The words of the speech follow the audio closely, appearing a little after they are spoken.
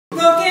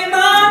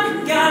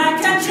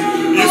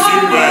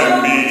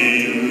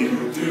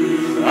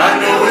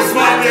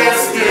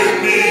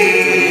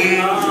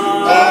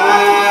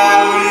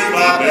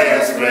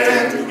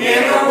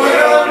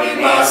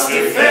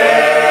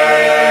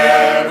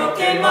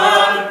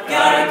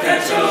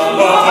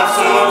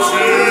so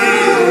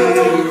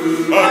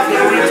true. Our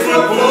courage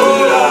will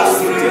pull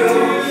us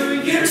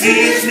through. You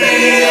teach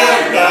me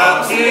and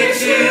I'll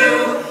teach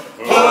you.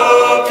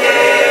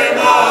 Pokemon,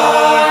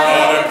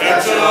 gotta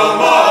catch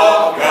 'em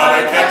all,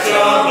 gotta catch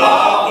 'em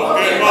all,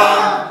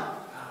 Pokemon.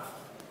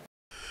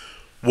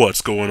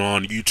 What's going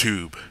on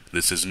YouTube?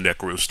 This is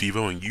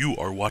Necrostevo and you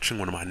are watching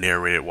one of my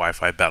narrated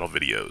Wi-Fi battle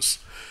videos.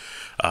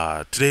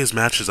 Today's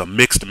match is a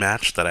mixed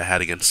match that I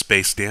had against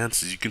Space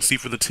Dance. As you can see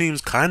for the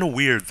teams, kind of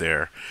weird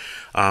there.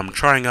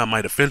 Trying out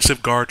my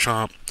defensive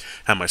Garchomp,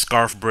 have my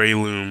Scarf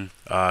Breloom,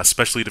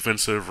 especially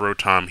defensive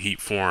Rotom Heat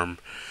Form,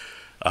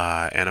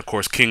 and of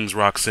course King's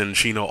Rock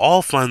Cinccino,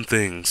 all fun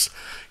things.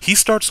 He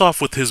starts off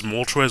with his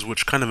Moltres,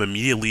 which kind of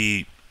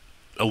immediately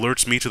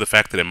alerts me to the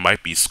fact that it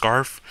might be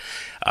Scarf,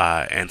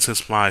 and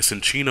since my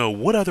Cinccino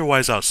would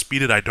otherwise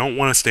outspeed it, I don't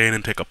want to stay in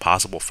and take a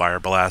possible Fire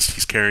Blast.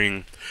 He's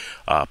carrying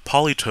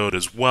Politoed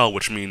as well,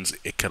 which means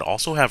it could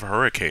also have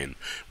Hurricane,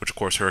 which of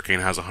course Hurricane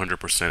has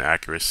 100%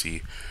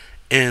 accuracy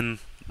in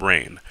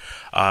Rain.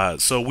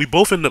 So we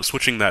both end up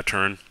switching that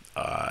turn,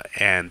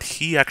 and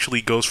he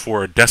actually goes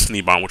for a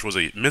Destiny Bomb, which was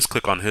a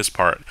misclick on his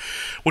part,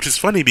 which is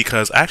funny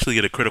because I actually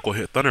get a critical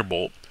hit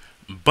Thunderbolt,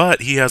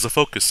 but he has a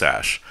Focus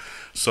Sash.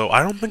 So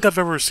I don't think I've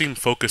ever seen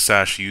Focus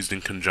Sash used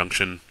in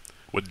conjunction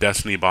with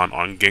Destiny Bond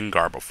on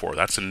Gengar before.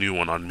 That's a new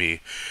one on me.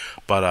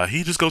 But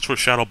he just goes for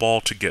Shadow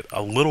Ball to get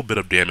a little bit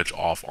of damage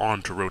off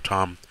onto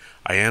Rotom.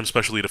 I am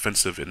specially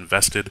defensive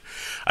invested.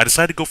 I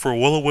decided to go for a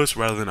Will-O-Wisp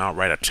rather than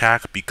outright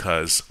attack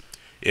because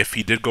if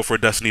he did go for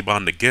a Destiny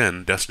Bond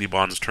again, Destiny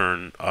Bond's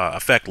turn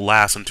effect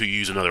lasts until you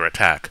use another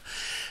attack.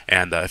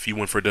 And if you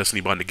went for a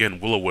Destiny Bond again,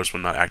 Will-O-Wisp will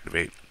not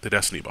activate the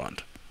Destiny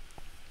Bond.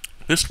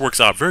 This works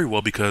out very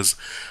well because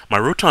my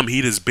Rotom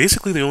Heat is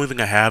basically the only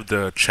thing I have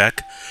to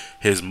check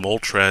his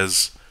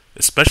Moltres,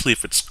 especially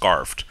if it's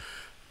Scarfed,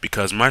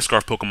 because my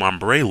Scarf Pokemon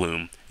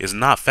Breloom is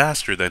not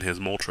faster than his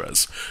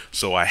Moltres,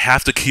 so I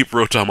have to keep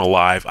Rotom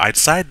alive. I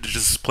decided to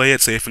just play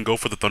it safe and go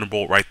for the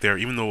Thunderbolt right there,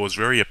 even though it was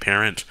very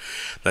apparent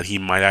that he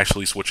might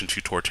actually switch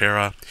into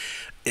Torterra.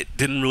 It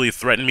didn't really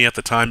threaten me at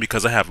the time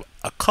because I have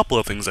a couple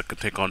of things that could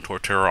take on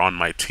Torterra on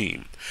my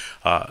team.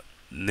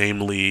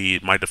 Namely,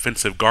 my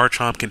defensive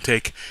Garchomp can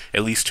take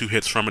at least 2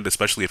 hits from it,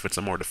 especially if it's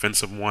a more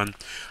defensive one.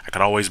 I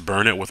could always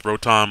burn it with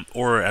Rotom,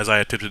 or as I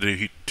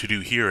attempted to do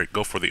here,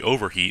 go for the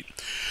Overheat,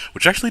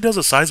 which actually does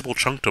a sizable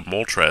chunk to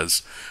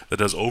Moltres that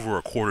does over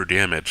a quarter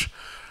damage.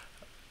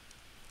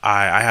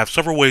 I have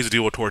several ways to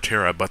deal with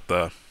Torterra, but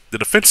the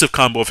defensive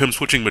combo of him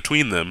switching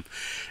between them,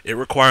 it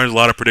requires a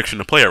lot of prediction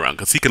to play around,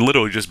 because he can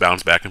literally just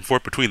bounce back and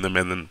forth between them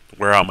and then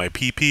wear out my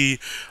PP,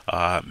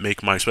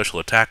 make my special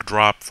attack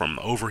drop from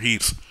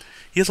Overheats.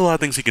 He has a lot of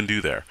things he can do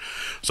there.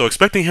 So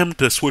expecting him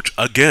to switch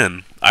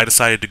again, I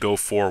decided to go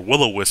for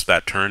Will-O-Wisp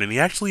that turn, and he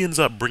actually ends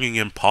up bringing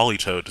in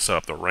Politoed to set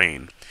up the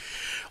Rain.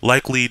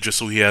 Likely just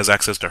so he has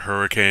access to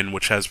Hurricane,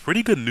 which has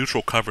pretty good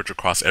neutral coverage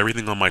across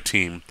everything on my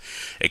team,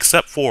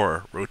 except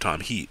for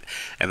Rotom Heat.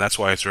 And that's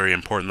why it's very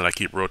important that I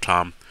keep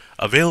Rotom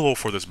available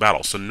for this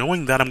battle. So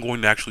knowing that I'm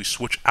going to actually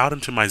switch out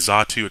into my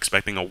Xatu,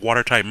 expecting a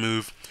Water-type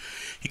move,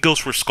 he goes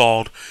for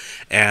Scald,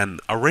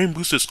 and a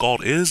Rain-boosted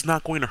Scald is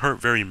not going to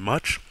hurt very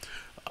much,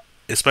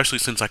 especially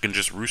since I can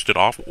just roost it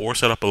off or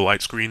set up a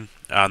light screen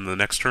on the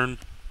next turn.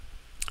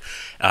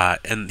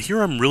 And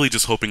here I'm really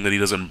just hoping that he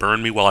doesn't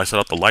burn me while I set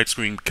up the light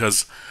screen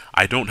because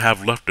I don't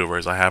have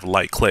leftovers. I have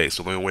light clay,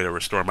 so the only way to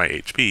restore my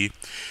HP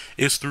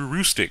is through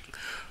roosting.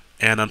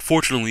 And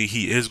unfortunately,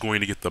 he is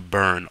going to get the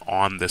burn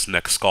on this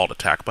next Scald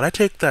attack. But I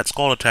take that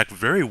Scald attack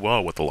very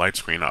well with the light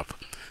screen up.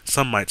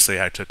 Some might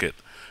say I took it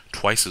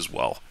twice as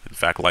well. In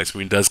fact, light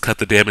screen does cut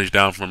the damage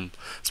down from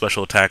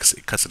special attacks.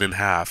 It cuts it in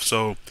half.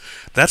 So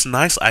that's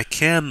nice. I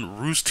can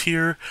roost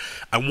here.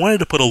 I wanted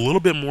to put a little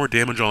bit more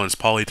damage on his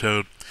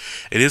Politoed.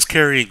 It is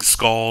carrying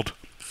Scald,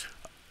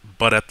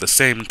 but at the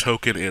same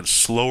token it's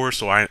slower,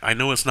 so I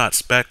know it's not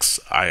Specs.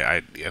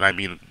 I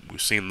mean,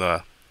 we've seen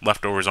the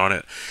leftovers on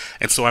it,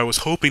 and so I was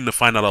hoping to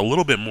find out a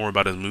little bit more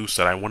about his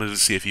moveset. I wanted to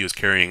see if he was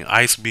carrying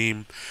Ice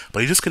Beam,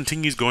 but he just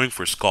continues going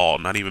for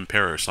Scald, not even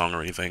Parrot Song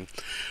or anything.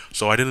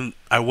 So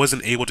I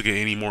wasn't able to get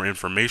any more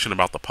information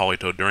about the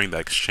Politoed during that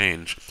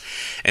exchange.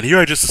 And here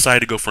I just decided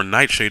to go for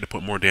Nightshade to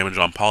put more damage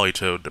on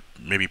Politoed, to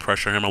maybe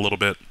pressure him a little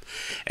bit.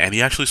 And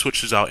he actually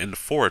switches out into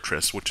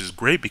Forretress, which is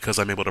great because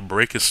I'm able to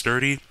break his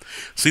Sturdy,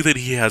 see that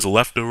he has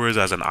leftovers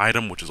as an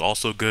item, which is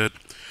also good.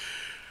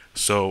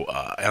 So,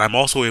 and I'm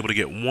also able to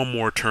get one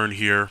more turn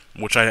here,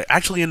 which I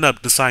actually end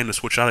up deciding to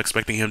switch out,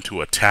 expecting him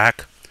to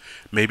attack,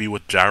 maybe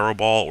with Gyro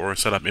Ball or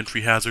set up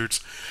entry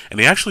hazards. And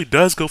he actually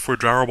does go for a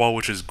Gyro Ball,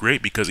 which is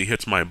great because he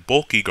hits my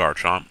bulky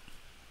Garchomp,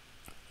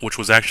 which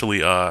was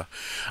actually, I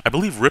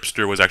believe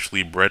Ripster was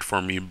actually bred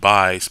for me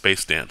by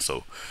Space Dance.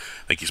 So,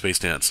 thank you Space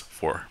Dance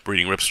for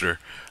breeding Ripster.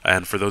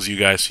 And for those of you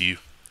guys who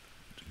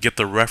get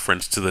the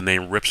reference to the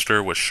name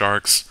Ripster with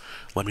sharks,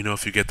 let me know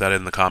if you get that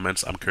in the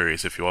comments. I'm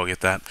curious if you all get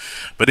that.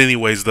 But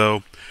anyways,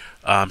 though,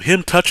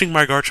 him touching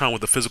my Garchomp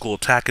with a physical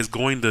attack is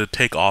going to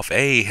take off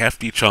a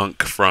hefty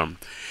chunk from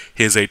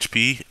his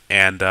HP,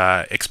 and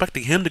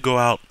expecting him to go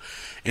out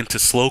into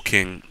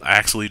Slowking, I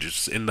actually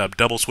just end up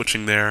double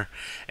switching there,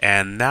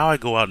 and now I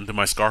go out into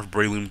my Scarf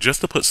Breloom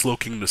just to put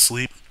Slowking to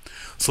sleep.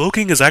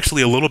 Slowking is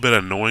actually a little bit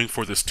annoying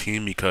for this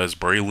team because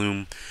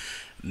Breloom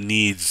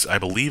needs, I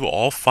believe,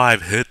 all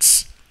 5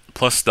 hits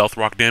plus Stealth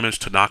Rock damage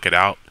to knock it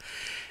out.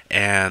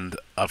 And,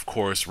 of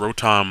course,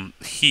 Rotom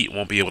Heat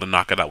won't be able to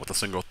knock it out with a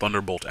single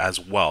Thunderbolt as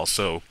well.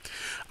 So,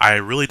 I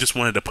really just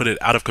wanted to put it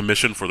out of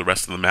commission for the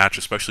rest of the match,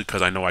 especially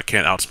because I know I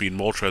can't outspeed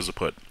Moltres to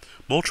put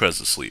Moltres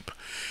to sleep.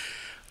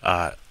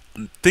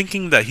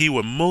 Thinking that he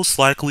would most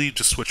likely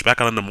just switch back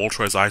out into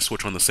Moltres, I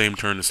switch on the same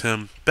turn as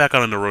him, back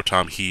out into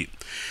Rotom Heat.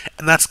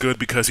 And that's good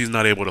because he's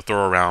not able to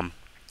throw around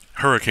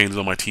Hurricanes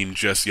on my team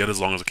just yet, as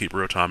long as I keep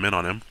Rotom in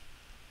on him.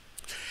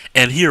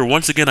 And here,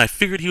 once again, I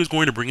figured he was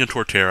going to bring in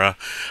Torterra,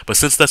 but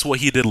since that's what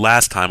he did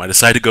last time, I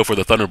decided to go for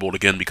the Thunderbolt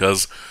again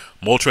because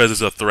Moltres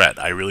is a threat.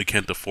 I really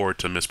can't afford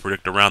to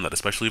mispredict around that,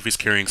 especially if he's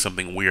carrying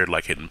something weird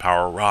like Hidden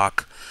Power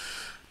Rock.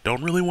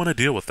 Don't really want to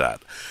deal with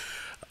that.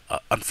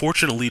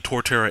 Unfortunately,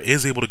 Torterra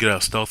is able to get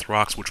out Stealth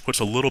Rocks, which puts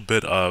a little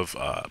bit of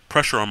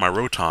pressure on my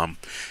Rotom,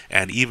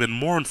 and even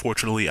more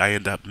unfortunately, I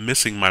end up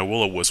missing my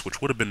Will-O-Wisp,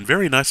 which would have been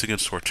very nice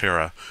against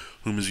Torterra,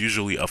 whom is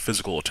usually a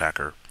physical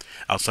attacker,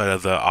 outside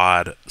of the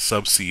odd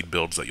Subseed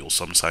builds that you'll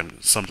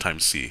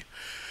sometimes see.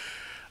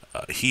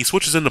 He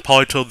switches into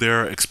Politoed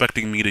there,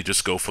 expecting me to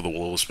just go for the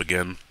Will-O-Wisp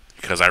again,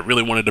 because I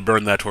really wanted to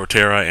burn that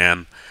Torterra,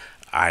 and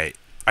I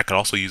could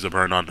also use a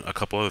burn on a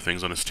couple other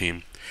things on his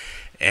team.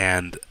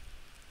 And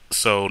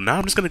so now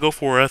I'm just going to go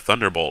for a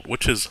Thunderbolt,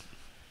 which is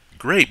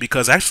great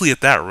because actually at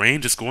that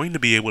range it's going to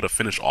be able to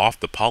finish off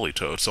the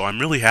Politoed. So I'm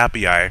really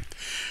happy I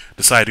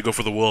decided to go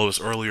for the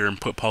Will-O-Wisp earlier and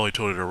put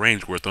Politoed at a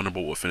range where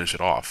Thunderbolt would finish it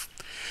off.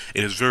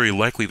 It is very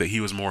likely that he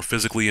was more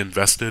physically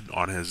invested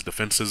on his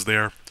defenses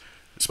there,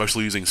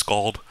 especially using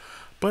Scald,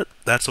 but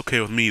that's okay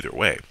with me either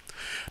way.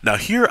 Now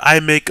here I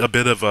make a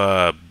bit of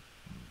a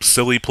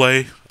silly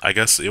play. I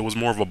guess it was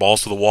more of a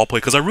balls to the wall play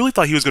because I really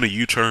thought he was going to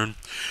U-turn.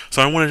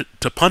 So I wanted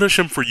to punish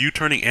him for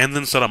U-turning and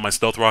then set up my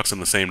Stealth Rocks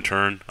in the same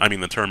turn. I mean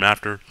the turn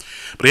after.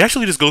 But he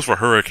actually just goes for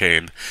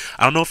Hurricane.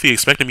 I don't know if he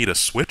expected me to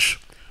switch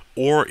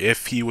or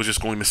if he was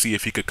just going to see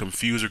if he could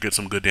confuse or get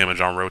some good damage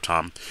on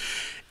Rotom.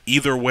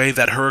 Either way,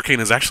 that Hurricane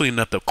is actually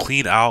enough to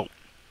clean out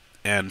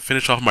and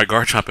finish off my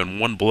Garchomp in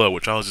one blow,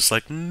 which I was just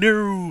like,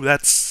 no,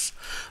 that's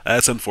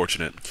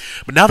unfortunate.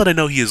 But now that I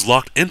know he is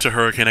locked into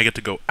Hurricane, I get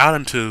to go out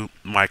into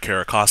my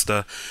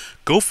Caracosta,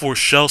 go for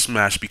Shell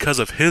Smash. Because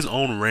of his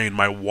own rain,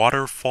 my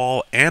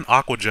Waterfall and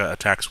Aqua Jet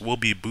attacks will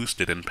be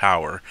boosted in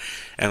power.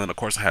 And then, of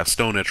course, I have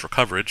Stone Edge for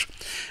coverage.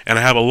 And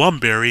I have a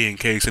Lumberry in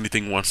case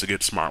anything wants to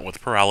get smart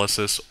with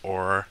Paralysis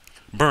or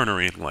Burn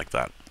or anything like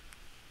that.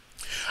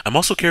 I'm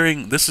also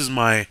carrying, this is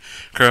my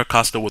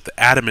Caracosta with the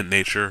Adamant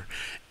nature.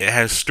 It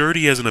has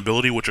Sturdy as an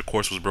ability, which of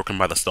course was broken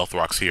by the Stealth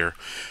Rocks here.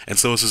 And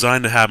so it's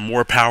designed to have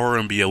more power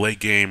and be a late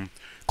game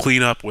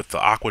cleanup with the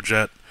Aqua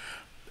Jet,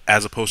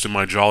 as opposed to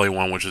my Jolly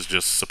one, which is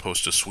just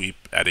supposed to sweep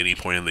at any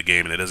point in the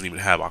game, and it doesn't even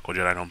have Aqua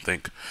Jet, I don't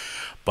think.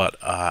 But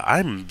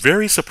I'm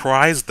very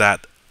surprised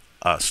that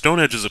Stone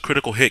Edge is a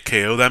critical hit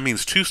KO. That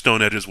means 2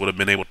 Stone Edges would have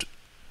been able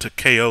to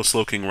KO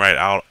Slowking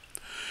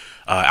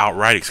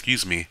outright,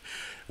 excuse me,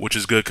 which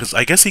is good, because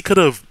I guess he could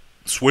have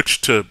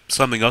switched to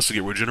something else to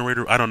get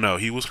Regenerator. I don't know.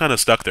 He was kind of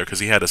stuck there because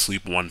he had to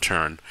sleep one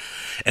turn.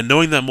 And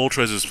knowing that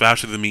Moltres is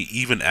faster than me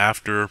even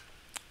after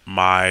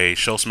my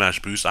Shell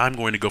Smash boost, I'm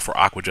going to go for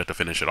Aqua Jet to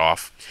finish it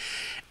off.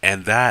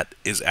 And that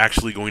is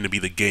actually going to be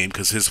the game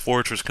because his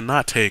Fortress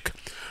cannot take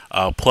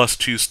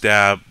 +2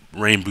 stab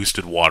rain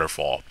boosted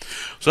Waterfall.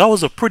 So that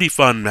was a pretty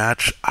fun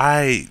match.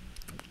 I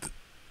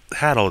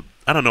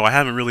don't know, I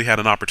haven't really had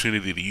an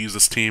opportunity to use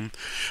this team.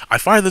 I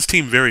find this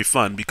team very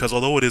fun because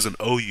although it is an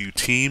OU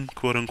team,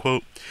 quote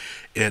unquote,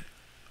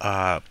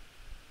 I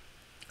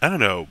don't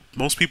know,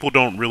 most people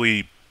don't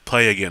really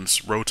play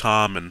against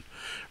Rotom, and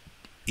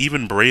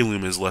even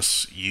Breloom is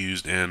less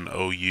used in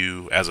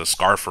OU as a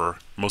Scarfer.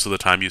 Most of the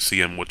time you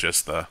see him with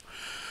just the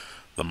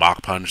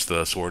Mach Punch,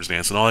 the Swords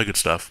Dance, and all that good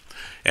stuff.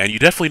 And you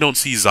definitely don't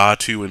see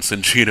Xatu and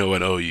Cinccino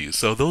in OU.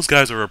 So those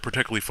guys are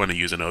particularly fun to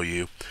use in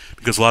OU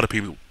because a lot of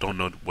people don't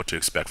know what to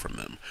expect from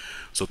them.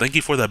 So thank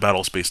you for that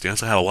battle, Space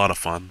Dance. I had a lot of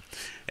fun.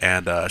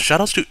 And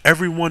shoutouts to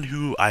everyone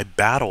who I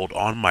battled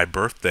on my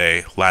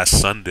birthday last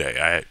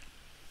Sunday.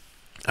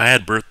 I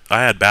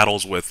had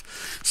battles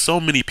with so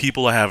many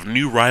people. I have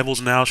new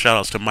rivals now.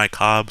 Shoutouts to Mike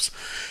Hobbs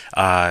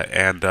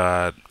and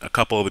a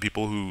couple of the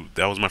people who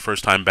that was my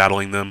first time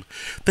battling them.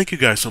 Thank you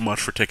guys so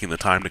much for taking the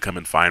time to come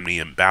and find me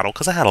and battle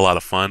because I had a lot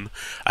of fun.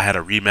 I had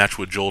a rematch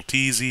with Joel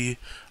Teasy.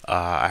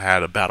 I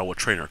had a battle with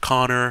Trainer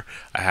Connor.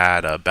 I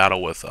had a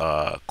battle with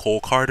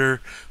Cole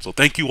Carter. So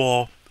thank you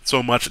all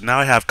so much. Now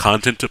I have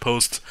content to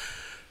post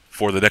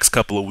for the next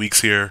couple of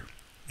weeks here.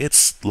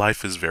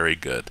 Life is very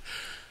good.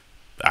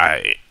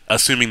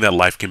 Assuming that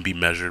life can be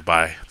measured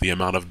by the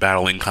amount of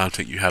battling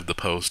content you have to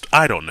post.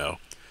 I don't know.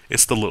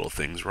 It's the little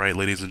things, right,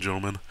 ladies and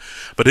gentlemen?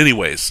 But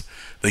anyways,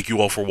 thank you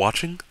all for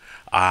watching.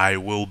 I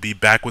will be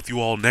back with you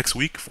all next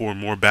week for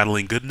more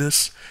battling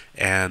goodness.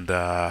 And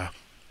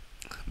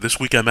This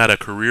week I'm at a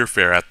career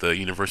fair at the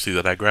university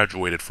that I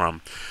graduated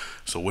from,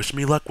 so wish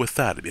me luck with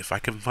that. If I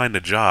can find a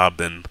job,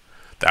 then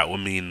that will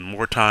mean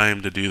more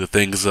time to do the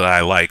things that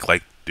I like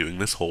doing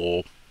this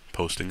whole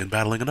posting and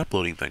battling and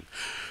uploading thing.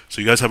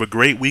 So you guys have a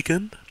great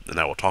weekend, and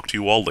I will talk to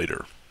you all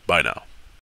later. Bye now.